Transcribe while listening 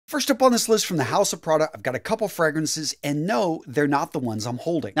First up on this list from the House of Prada, I've got a couple fragrances, and no, they're not the ones I'm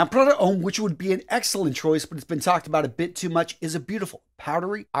holding. Now, Prada Homme, which would be an excellent choice, but it's been talked about a bit too much, is a beautiful,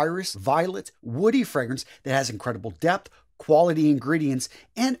 powdery, iris, violet, woody fragrance that has incredible depth, quality ingredients,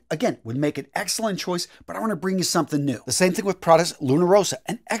 and again, would make an excellent choice, but I want to bring you something new. The same thing with Prada's Luna Rossa,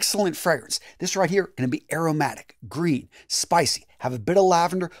 an excellent fragrance. This right here, going to be aromatic, green, spicy, have a bit of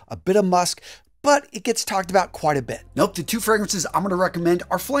lavender, a bit of musk, but it gets talked about quite a bit. Nope, the two fragrances I'm going to recommend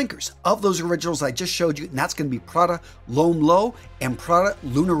are flankers of those originals I just showed you, and that's going to be Prada L'Homme Low and Prada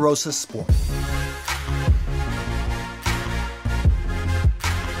Luna Rossa Sport.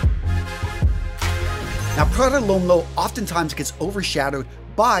 Now, Prada L'Homme Low oftentimes gets overshadowed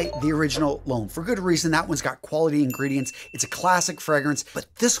by the original L'Homme. For good reason, that one's got quality ingredients. It's a classic fragrance, but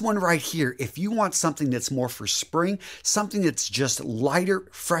this one right here, if you want something that's more for spring, something that's just lighter,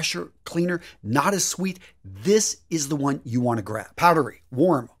 fresher, cleaner, not as sweet, this is the one you want to grab. Powdery,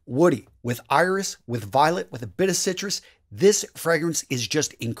 warm, woody, with iris, with violet, with a bit of citrus. This fragrance is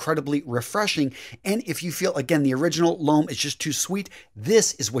just incredibly refreshing, and if you feel, again, the original L'Homme is just too sweet,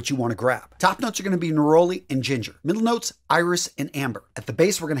 this is what you want to grab. Top notes are going to be neroli and ginger. Middle notes, iris and amber. At the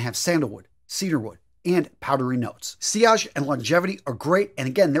base, we're going to have sandalwood, cedarwood, and powdery notes. Sillage and longevity are great, and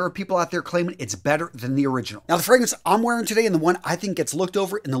again, there are people out there claiming it's better than the original. Now, the fragrance I'm wearing today, and the one I think gets looked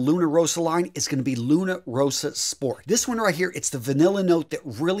over in the Luna Rossa line, is going to be Luna Rossa Sport. This one right here, it's the vanilla note that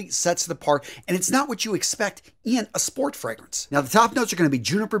really sets it apart, and it's not what you expect in a sport fragrance. Now, the top notes are going to be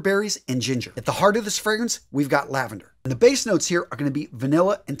juniper berries and ginger. At the heart of this fragrance, we've got lavender. And the base notes here are going to be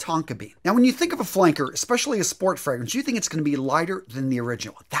vanilla and tonka bean. Now, when you think of a flanker, especially a sport fragrance, you think it's going to be lighter than the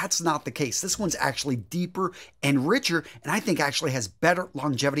original. That's not the case. This one's actually deeper and richer, and I think actually has better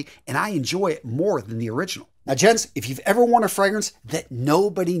longevity, and I enjoy it more than the original. Now, gents, if you've ever worn a fragrance that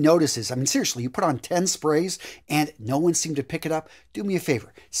nobody notices, I mean, seriously, you put on 10 sprays and no one seemed to pick it up, do me a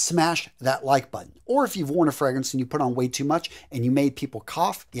favor, smash that like button. Or if you've worn a fragrance and you put on way too much and you made people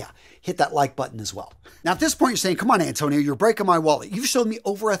cough, yeah, hit that like button as well. Now, at this point, you're saying, come on, Antonio, you're breaking my wallet. You've showed me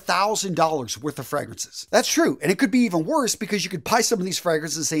over $1,000 worth of fragrances. That's true. And it could be even worse because you could buy some of these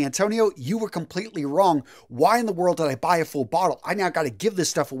fragrances and say, Antonio, you were completely wrong. Why in the world did I buy a full bottle? I now got to give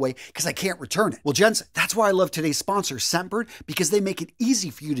this stuff away because I can't return it. Well, gents, that's why I love today's sponsor, Scentbird, because they make it easy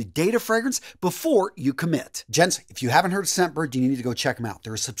for you to date a fragrance before you commit. Gents, if you haven't heard of Scentbird, you need to go check them out.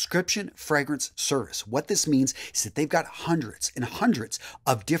 They're a subscription fragrance service. What this means is that they've got hundreds and hundreds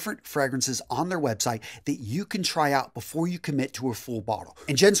of different fragrances on their website that you can try out before you commit to a full bottle.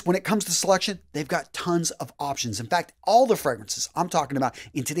 And gents, when it comes to selection, they've got tons of options. In fact, all the fragrances I'm talking about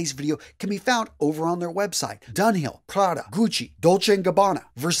in today's video can be found over on their website. Dunhill, Prada, Gucci, Dolce & Gabbana,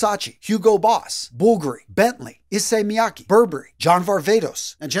 Versace, Hugo Boss, Bvlgari, Bentley, Issey Miyake, Burberry, John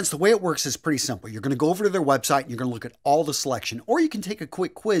Varvatos. And gents, the way it works is pretty simple. You're going to go over to their website and you're going to look at all the selection, or you can take a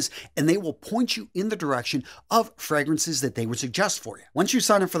quick quiz and they will point you in the direction of fragrances that they would suggest for you. Once you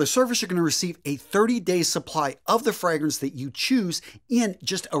sign up for the service, you're going to receive a 30-day supply of the fragrance that you choose in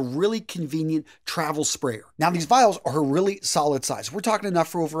just a really convenient travel sprayer. Now, these vials are a really solid size. We're talking enough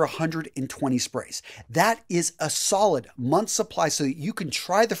for over 120 sprays. That is a solid month's supply so that you can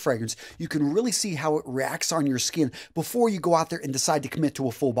try the fragrance. You can really see how it reacts on your skin before you go out there and decide to commit to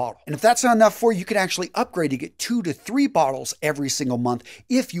a full bottle. And if that's not enough for you, you can actually upgrade to get 2 to 3 bottles every single month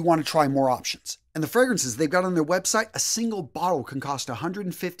if you want to try more options. And the fragrances they've got on their website, a single bottle can cost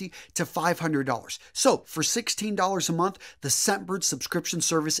 $150 to $500. So for $16 a month, the Scentbird subscription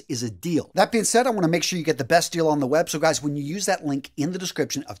service is a deal. That being said, I want to make sure you get the best deal on the web. So guys, when you use that link in the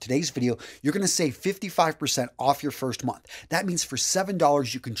description of today's video, you're going to save 55% off your first month. That means for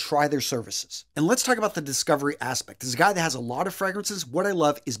 $7, you can try their services. And let's talk about the discovery aspect. As a guy that has a lot of fragrances, what I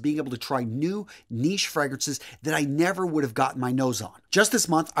love is being able to try new niche fragrances that I never would have gotten my nose on. Just this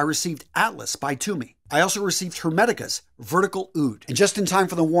month, I received Atlas by Tumi. I also received Hermetica's Vertical Oud. And just in time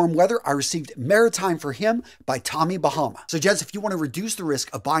for the warm weather, I received Maritime for Him by Tommy Bahama. So gents, if you want to reduce the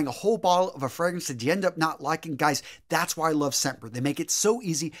risk of buying a whole bottle of a fragrance that you end up not liking, guys, that's why I love Scentbird. They make it so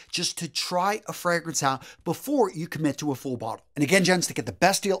easy just to try a fragrance out before you commit to a full bottle. And again, gents, to get the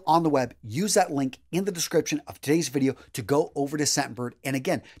best deal on the web, use that link in the description of today's video to go over to Scentbird. And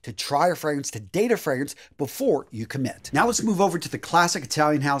again, to try a fragrance, to date a fragrance before you commit. Now let's move over to the classic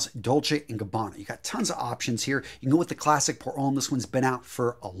Italian house, Dolce & Gabbana. You got tons of options here. You can go with the classic Pour Homme. This one's been out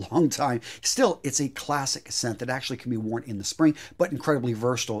for a long time. Still, it's a classic scent that actually can be worn in the spring, but incredibly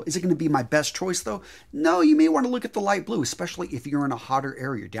versatile. Is it going to be my best choice though? No, you may want to look at the light blue, especially if you're in a hotter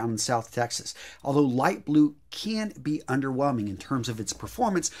area down in South Texas. Although light blue can be underwhelming in terms of its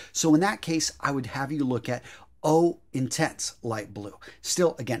performance. So in that case, I would have you look at Oh, Intense light blue.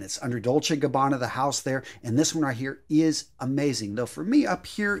 Still, again, it's under Dolce Gabbana, the house there, and this one right here is amazing. Though for me, up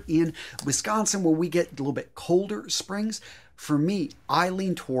here in Wisconsin, where we get a little bit colder springs, for me, I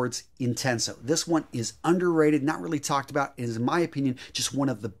lean towards Intenso. This one is underrated, not really talked about. It is, in my opinion, just one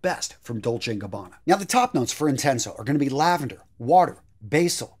of the best from Dolce & Gabbana. Now, the top notes for Intenso are going to be lavender, water,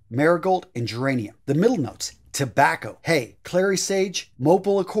 basil, marigold, and geranium. The middle notes, tobacco, hay, clary sage,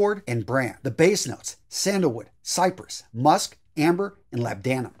 maple accord, and bran. The base notes, sandalwood, cypress, musk, amber, and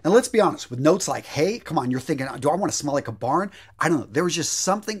labdanum. Now let's be honest, with notes like hay, come on, you're thinking, do I want to smell like a barn? I don't know. There was just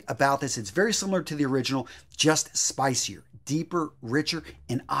something about this. It's very similar to the original, just spicier, deeper, richer,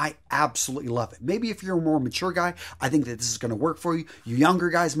 and I absolutely love it. Maybe if you're a more mature guy, I think that this is going to work for you. You younger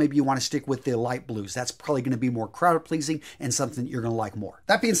guys, maybe you want to stick with the light blues. That's probably going to be more crowd pleasing and something that you're going to like more.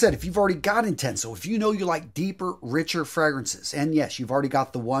 That being said, if you've already got Intenso, if you know you like deeper, richer fragrances, and yes, you've already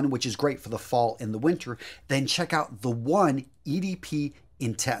got the one, which is great for the fall and the winter, then check out the one EDP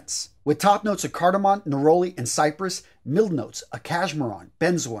Intense. With top notes of cardamom, neroli, and cypress, middle notes of cashmeron,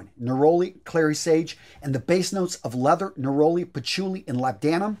 benzoin, neroli, clary sage, and the base notes of leather, neroli, patchouli, and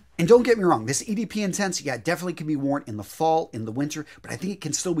labdanum. And don't get me wrong, this EDP Intense, yeah, definitely can be worn in the fall, in the winter, but I think it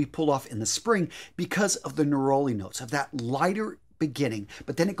can still be pulled off in the spring because of the neroli notes, of that lighter beginning,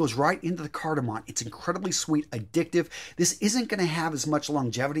 but then it goes right into the cardamom. It's incredibly sweet, addictive. This isn't going to have as much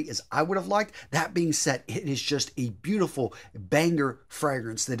longevity as I would have liked. That being said, it is just a beautiful banger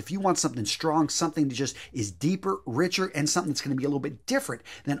fragrance that if you want something strong, something that just is deeper, richer, and something that's going to be a little bit different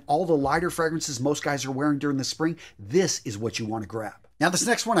than all the lighter fragrances most guys are wearing during the spring, this is what you want to grab. Now, this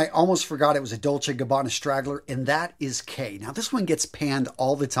next one, I almost forgot it was a Dolce Gabbana straggler, and that is K. Now, this one gets panned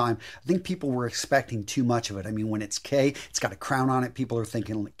all the time. I think people were expecting too much of it. I mean, when it's K, it's got a crown on it. People are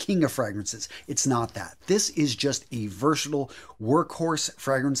thinking king of fragrances. It's not that. This is just a versatile workhorse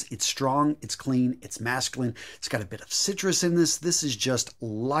fragrance. It's strong, it's clean, it's masculine. It's got a bit of citrus in this. This is just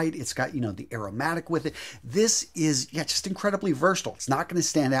light. It's got, the aromatic with it. This is, just incredibly versatile. It's not going to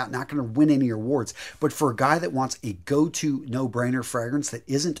stand out, not going to win any awards, but for a guy that wants a go-to, no-brainer fragrance that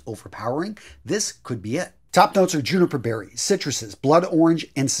isn't overpowering, this could be it. Top notes are juniper berry, citruses, blood orange,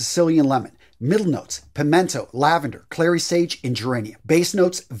 and Sicilian lemon. Middle notes, pimento, lavender, clary sage, and geranium. Base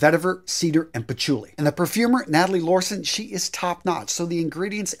notes, vetiver, cedar, and patchouli. And the perfumer, Natalie Lorson, she is top notch. So the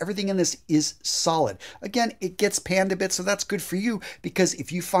ingredients, everything in this is solid. Again, it gets panned a bit, so that's good for you because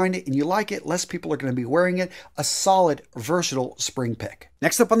if you find it and you like it, less people are going to be wearing it. A solid, versatile spring pick.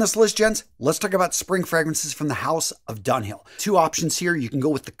 Next up on this list, gents, let's talk about spring fragrances from the house of Dunhill. Two options here. You can go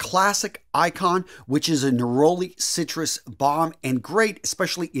with the classic Icon, which is a neroli citrus bomb, and great,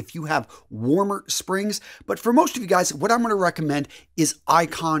 especially if you have warmer springs. But for most of you guys, what I'm going to recommend is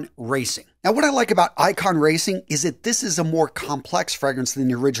Icon Racing. Now, what I like about Icon Racing is that this is a more complex fragrance than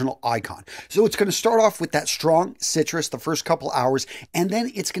the original Icon. So it's going to start off with that strong citrus the first couple hours, and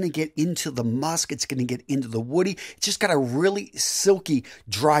then it's going to get into the musk. It's going to get into the woody. It's just got a really silky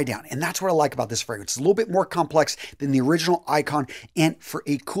dry down. And that's what I like about this fragrance. It's a little bit more complex than the original Icon. And for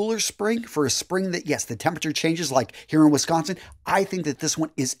a cooler spring, for a spring that, yes, the temperature changes like here in Wisconsin, I think that this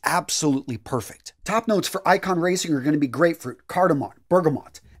one is absolutely perfect. Top notes for Icon Racing are going to be grapefruit, cardamom,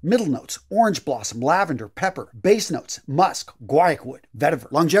 bergamot. Middle notes, orange blossom, lavender, pepper. Base notes, musk, guaiac wood,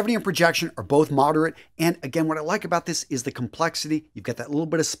 vetiver. Longevity and projection are both moderate. And again, what I like about this is the complexity. You've got that little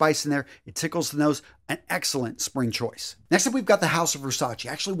bit of spice in there. It tickles the nose. An excellent spring choice. Next up, we've got the House of Versace.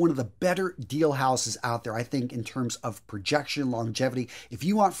 Actually, one of the better deal houses out there, I think, in terms of projection, longevity. If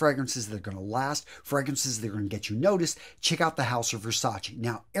you want fragrances that are going to last, fragrances that are going to get you noticed, check out the House of Versace.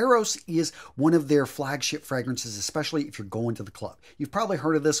 Now, Eros is one of their flagship fragrances, especially if you're going to the club. You've probably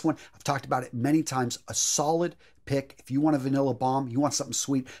heard of this one. I've talked about it many times. A solid pick. If you want a vanilla bomb, you want something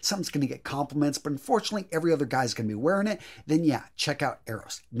sweet, something's going to get compliments, but unfortunately every other guy's going to be wearing it, then yeah, check out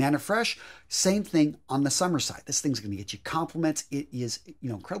Eros. Manna Fresh, same thing on the summer side. This thing's going to get you compliments. It is,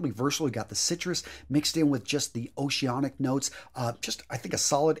 incredibly versatile. You got the citrus mixed in with just the oceanic notes. Just, I think, a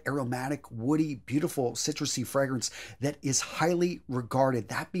solid aromatic, woody, beautiful, citrusy fragrance that is highly regarded.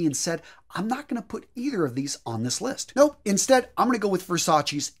 That being said, I'm not going to put either of these on this list. Nope. Instead, I'm going to go with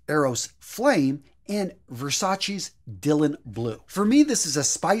Versace's Eros Flame and Versace's Dylan Blue. For me, this is a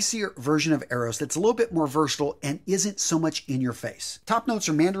spicier version of Eros that's a little bit more versatile and isn't so much in your face. Top notes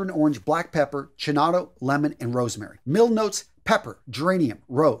are mandarin orange, black pepper, cinato, lemon, and rosemary. Middle notes, pepper, geranium,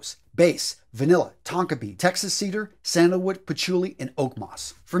 rose. Base, vanilla, tonka bean, Texas cedar, sandalwood, patchouli, and oak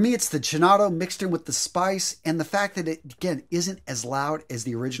moss. For me, it's the gelato mixed in with the spice and the fact that it, again, isn't as loud as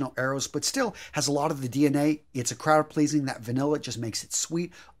the original Eros, but still has a lot of the DNA. It's a crowd pleasing. That vanilla just makes it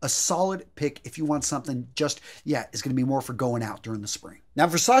sweet. A solid pick if you want something just, yeah, is going to be more for going out during the spring. Now,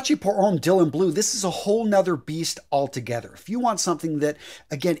 Versace Pour Homme Dylan Blue, this is a whole nother beast altogether. If you want something that,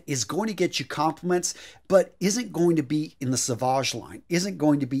 again, is going to get you compliments, but isn't going to be in the Sauvage line, isn't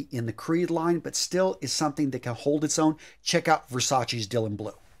going to be in the Creed line, but still is something that can hold its own, check out Versace's Dylan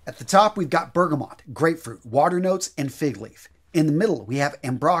Blue. At the top, we've got bergamot, grapefruit, water notes, and fig leaf. In the middle, we have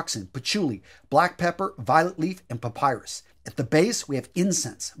ambroxan, patchouli, black pepper, violet leaf, and papyrus. At the base, we have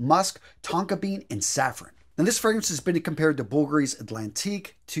incense, musk, tonka bean, and saffron. Now, this fragrance has been compared to Bulgari's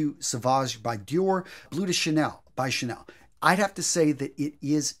Atlantique, to Sauvage by Dior, Bleu de Chanel by Chanel. I'd have to say that it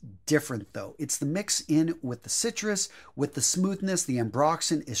is different, though. It's the mix in with the citrus, with the smoothness. The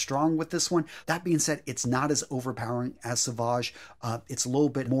ambroxan is strong with this one. That being said, it's not as overpowering as Sauvage. It's a little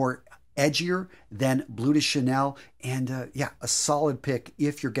bit more edgier than Bleu de Chanel, and yeah, a solid pick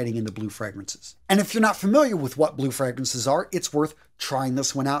if you're getting into blue fragrances. And if you're not familiar with what blue fragrances are, it's worth trying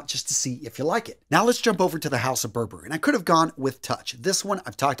this one out just to see if you like it. Now let's jump over to the House of Burberry, and I could have gone with Touch. This one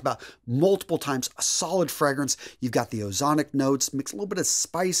I've talked about multiple times, a solid fragrance. You've got the ozonic notes, mix a little bit of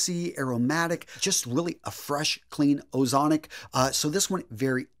spicy, aromatic, just really a fresh, clean ozonic. So this one,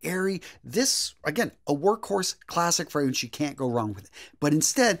 very airy. This, again, a workhorse classic fragrance. You can't go wrong with it. But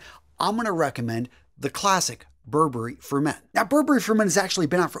instead, I'm going to recommend the classic Burberry for Men. Now, Burberry for Men has actually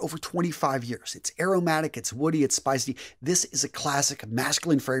been out for over 25 years. It's aromatic, it's woody, it's spicy. This is a classic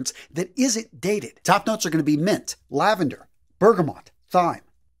masculine fragrance that isn't dated. Top notes are going to be mint, lavender, bergamot, thyme.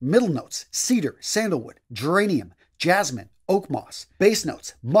 Middle notes, cedar, sandalwood, geranium, jasmine, oak moss. Base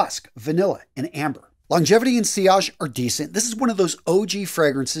notes, musk, vanilla, and amber. Longevity and sillage are decent. This is one of those OG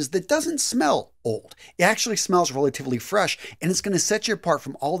fragrances that doesn't smell old. It actually smells relatively fresh, and it's going to set you apart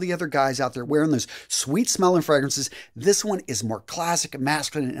from all the other guys out there wearing those sweet smelling fragrances. This one is more classic,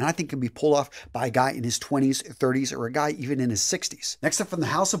 masculine, and I think can be pulled off by a guy in his 20s, 30s, or a guy even in his 60s. Next up from the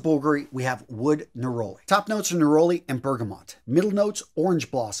House of Bvlgari, we have Wood Neroli. Top notes are Neroli and bergamot. Middle notes,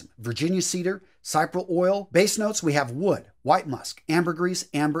 orange blossom, Virginia cedar, cypress oil. Base notes, we have wood, white musk, ambergris,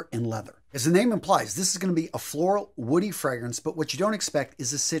 amber, and leather. As the name implies, this is going to be a floral, woody fragrance, but what you don't expect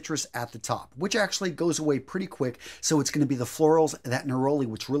is the citrus at the top, which actually goes away pretty quick. So it's going to be the florals, that neroli,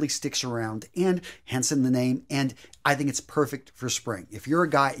 which really sticks around, and hence in the name. And I think it's perfect for spring. If you're a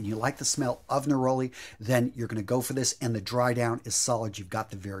guy and you like the smell of neroli, then you're going to go for this. And the dry down is solid. You've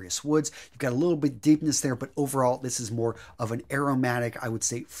got the various woods. You've got a little bit of deepness there, but overall, this is more of an aromatic, I would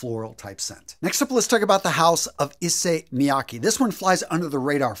say, floral type scent. Next up, let's talk about the House of Issey Miyake. This one flies under the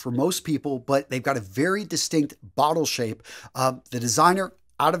radar for most people, but they've got a very distinct bottle shape. The designer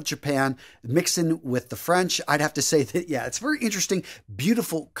out of Japan, mixed in with the French, I'd have to say that, yeah, it's a very interesting,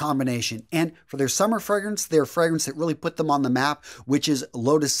 beautiful combination. And for their summer fragrance, their fragrance that really put them on the map, which is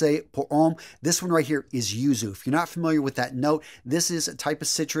Dolce Pour Homme. This one right here is yuzu. If you're not familiar with that note, this is a type of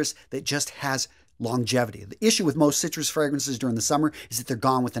citrus that just has longevity. The issue with most citrus fragrances during the summer is that they're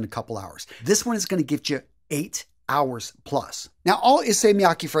gone within a couple hours. This one is going to give you 8 hours plus. Now, all Issey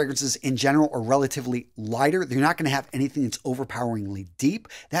Miyake fragrances in general are relatively lighter. They're not going to have anything that's overpoweringly deep.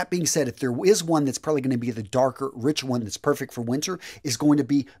 That being said, if there is one that's probably going to be the darker, rich one that's perfect for winter, is going to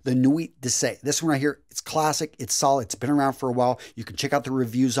be the Nuit d'Essai. This one right here, it's classic, it's solid, it's been around for a while. You can check out the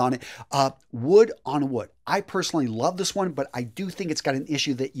reviews on it. Wood on wood. I personally love this one, but I do think it's got an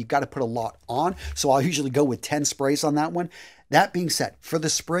issue that you've got to put a lot on. So I'll usually go with 10 sprays on that one. That being said, for the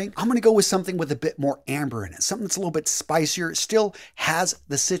spring, I'm going to go with something with a bit more amber in it, something that's a little bit spicier, still has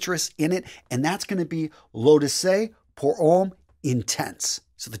the citrus in it, and that's going to be Dolce Pour Homme Intense.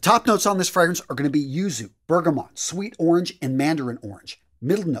 So the top notes on this fragrance are going to be yuzu, bergamot, sweet orange, and mandarin orange.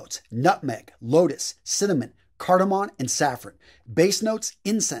 Middle notes, nutmeg, lotus, cinnamon, cardamom, and saffron. Base notes,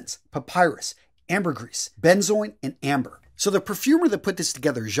 incense, papyrus, ambergris, benzoin, and amber. So the perfumer that put this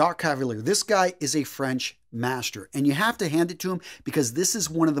together, Jacques Cavalier, this guy is a French master, and you have to hand it to him because this is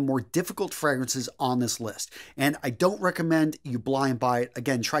one of the more difficult fragrances on this list. And I don't recommend you blind buy it.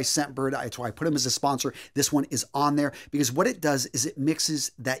 Again, try Scentbird. That's why I put him as a sponsor. This one is on there because what it does is it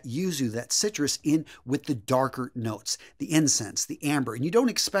mixes that yuzu, that citrus, in with the darker notes, the incense, the amber, and you don't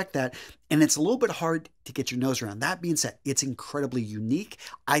expect that. And it's a little bit hard to get your nose around. That being said, it's incredibly unique.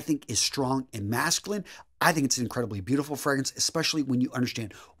 I think is strong and masculine. I think it's an incredibly beautiful fragrance, especially when you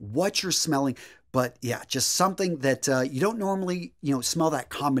understand what you're smelling. But yeah, just something that you don't normally, smell that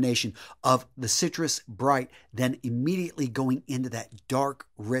combination of the citrus bright, then immediately going into that dark,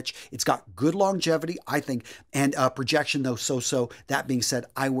 rich. It's got good longevity, I think, and projection, though, so-so. That being said,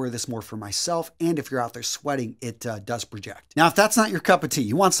 I wear this more for myself, and if you're out there sweating, it does project. Now, if that's not your cup of tea,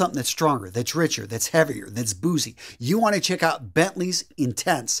 you want something that's stronger, that's richer, that's heavier, that's boozy, you want to check out Bentley's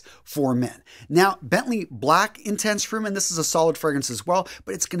Intense for Men. Now, Bentley Black Intense for Men, this is a solid fragrance as well,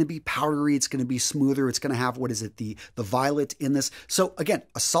 but it's going to be powdery, it's going to be smoother, it's going to have, what is it, the violet in this. So again,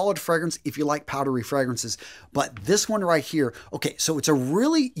 a solid fragrance if you like powdery fragrances. But this one right here, okay, so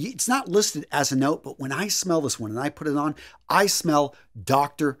it's not listed as a note, but when I smell this one and I put it on, I smell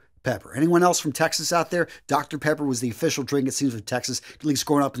Dr. Pepper. Anyone else from Texas out there? Dr. Pepper was the official drink, it seems, of Texas, at least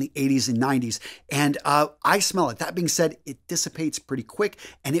growing up in the 80s and 90s. And I smell it. That being said, it dissipates pretty quick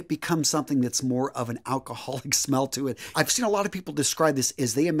and it becomes something that's more of an alcoholic smell to it. I've seen a lot of people describe this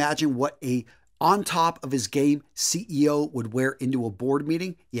as they imagine what a on top of his game CEO would wear into a board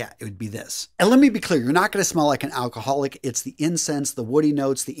meeting. Yeah, it would be this. And let me be clear, you're not going to smell like an alcoholic. It's the incense, the woody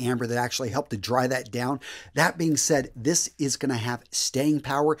notes, the amber that actually help to dry that down. That being said, this is going to have staying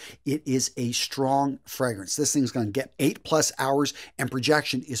power. It is a strong fragrance. This thing's going to get 8+ hours and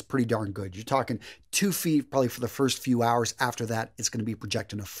projection is pretty darn good. You're talking 2 feet probably for the first few hours. After that, it's going to be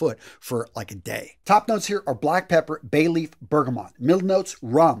projecting a foot for like a day. Top notes here are black pepper, bay leaf, bergamot. Middle notes,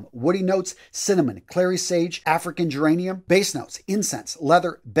 rum. Woody notes, cinnamon, clary sage, African geranium. Base notes, incense,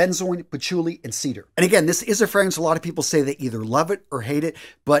 leather, benzoin, patchouli, and cedar. And again, this is a fragrance a lot of people say they either love it or hate it,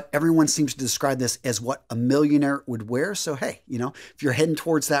 but everyone seems to describe this as what a millionaire would wear. So hey, you know, if you're heading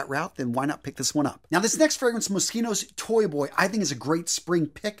towards that route, then why not pick this one up? Now, this next fragrance, Moschino's Toy Boy, I think is a great spring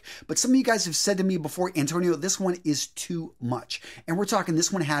pick, but some of you guys have said to me before, Antonio, this one is too much. And we're talking,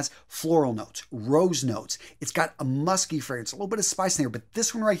 this one has floral notes, rose notes. It's got a musky fragrance, a little bit of spice in there, but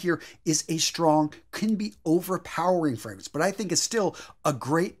this one right here is a strong, can be overpowering fragrance, but I think it's still a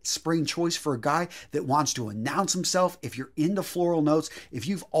great spring choice for a guy that wants to announce himself. If you're into floral notes, if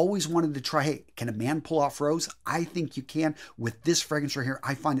you've always wanted to try, hey, can a man pull off rose? I think you can with this fragrance right here.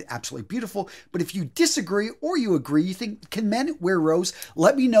 I find it absolutely beautiful. But if you disagree or you agree, you think, can men wear rose?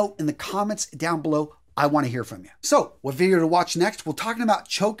 Let me know in the comments down below. I want to hear from you. So, what video to watch next? We're talking about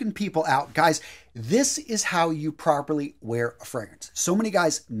choking people out. Guys, this is how you properly wear a fragrance. So many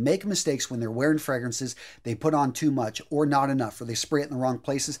guys make mistakes when they're wearing fragrances. They put on too much or not enough, or they spray it in the wrong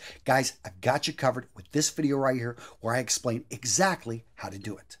places. Guys, I've got you covered with this video right here where I explain exactly how to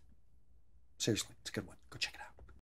do it. Seriously, it's a good one. Go check it out.